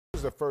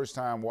was the first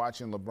time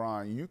watching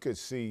LeBron, you could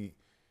see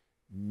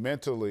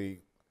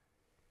mentally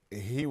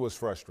he was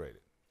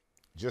frustrated.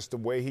 Just the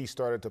way he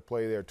started to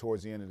play there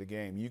towards the end of the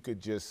game, you could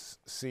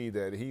just see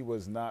that he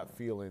was not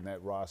feeling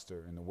that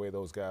roster and the way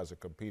those guys are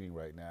competing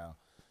right now.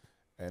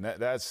 And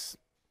that's,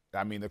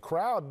 I mean, the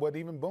crowd wasn't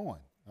even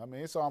booing. I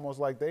mean, it's almost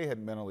like they had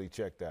mentally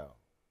checked out.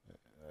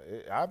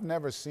 I've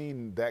never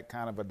seen that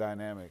kind of a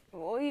dynamic.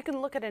 Well, you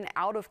can look at an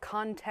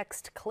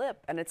out-of-context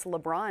clip, and it's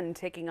LeBron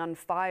taking on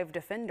 5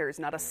 defenders.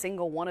 Not a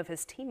single one of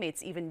his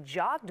teammates even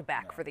jogged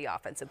back for the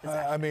offensive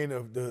possession. I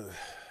mean,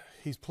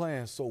 he's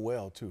playing so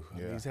well, too. I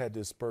mean, he's had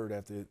this spurt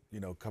after,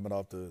 coming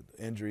off the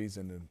injuries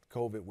and the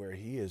COVID where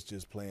he is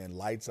just playing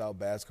lights-out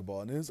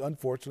basketball. And it's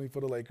unfortunately for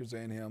the Lakers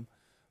and him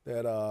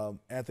that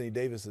Anthony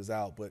Davis is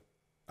out. But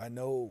I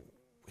know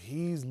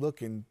he's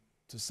looking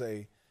to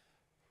say,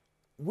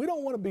 we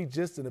don't want to be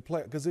just in the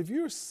play, because if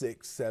you're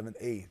 6, 7,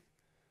 8,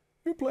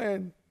 you're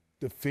playing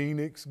the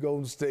Phoenix,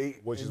 Golden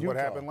State, which is Utah. what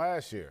happened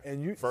last year.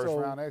 And first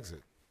round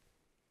exit.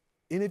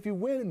 And if you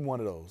win one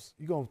of those,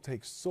 you're going to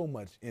take so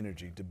much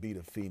energy to beat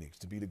a Phoenix,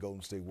 to beat the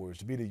Golden State Warriors,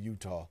 to beat a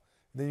Utah.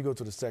 And then you go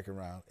to the second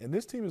round. And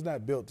this team is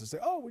not built to say,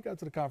 oh, we got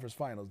to the conference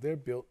finals. They're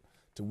built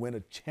to win a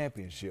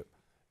championship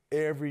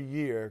every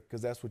year,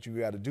 because that's what you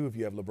got to do if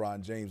you have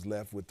LeBron James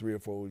left with 3 or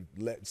 4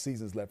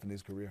 seasons left in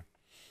his career.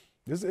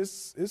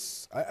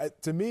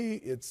 To me,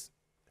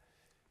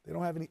 they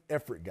don't have any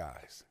effort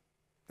guys.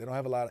 They don't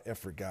have a lot of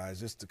effort guys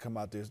just to come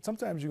out there.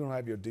 Sometimes you're going to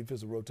have your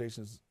defensive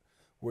rotations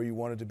where you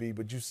want it to be,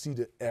 but you see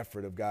the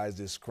effort of guys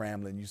just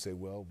scrambling. You say,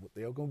 well,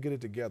 they're going to get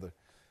it together.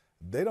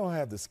 They don't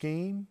have the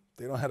scheme,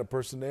 they don't have the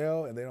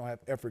personnel, and they don't have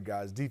effort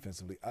guys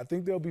defensively. I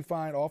think they'll be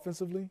fine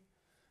offensively.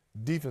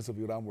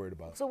 Defensively, what I'm worried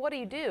about. So what do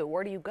you do?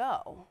 Where do you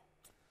go?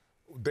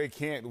 They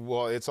can't.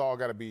 Well, it's all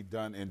got to be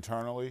done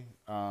internally.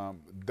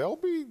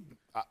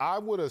 I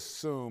would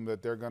assume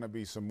that there are going to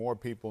be some more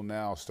people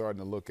now starting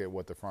to look at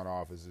what the front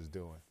office is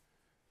doing.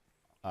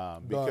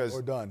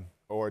 Done,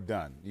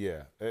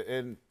 yeah.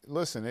 And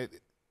listen,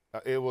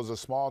 it was a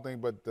small thing,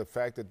 but the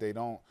fact that they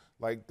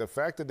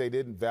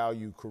didn't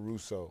value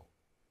Caruso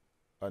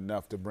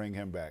enough to bring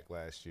him back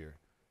last year,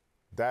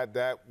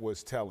 that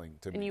was telling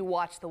to me. And you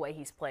watch the way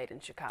he's played in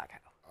Chicago.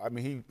 I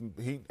mean,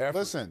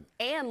 listen.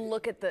 And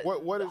look at the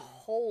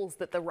holes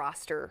that the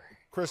roster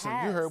Kristen,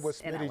 has. You heard what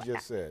Smitty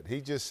just said.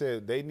 He just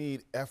said they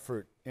need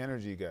effort,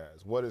 energy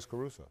guys. What is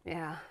Caruso?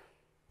 Yeah.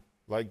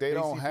 Like, they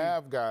don't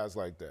have guys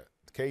like that.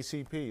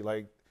 KCP,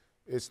 like,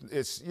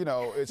 it's.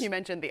 You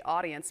mentioned the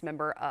audience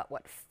member,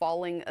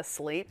 falling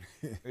asleep?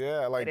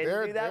 Yeah, like they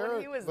didn't do that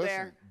when he was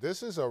there.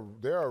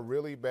 They're a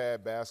really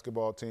bad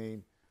basketball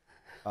team.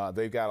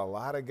 They've got a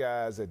lot of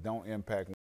guys that don't impact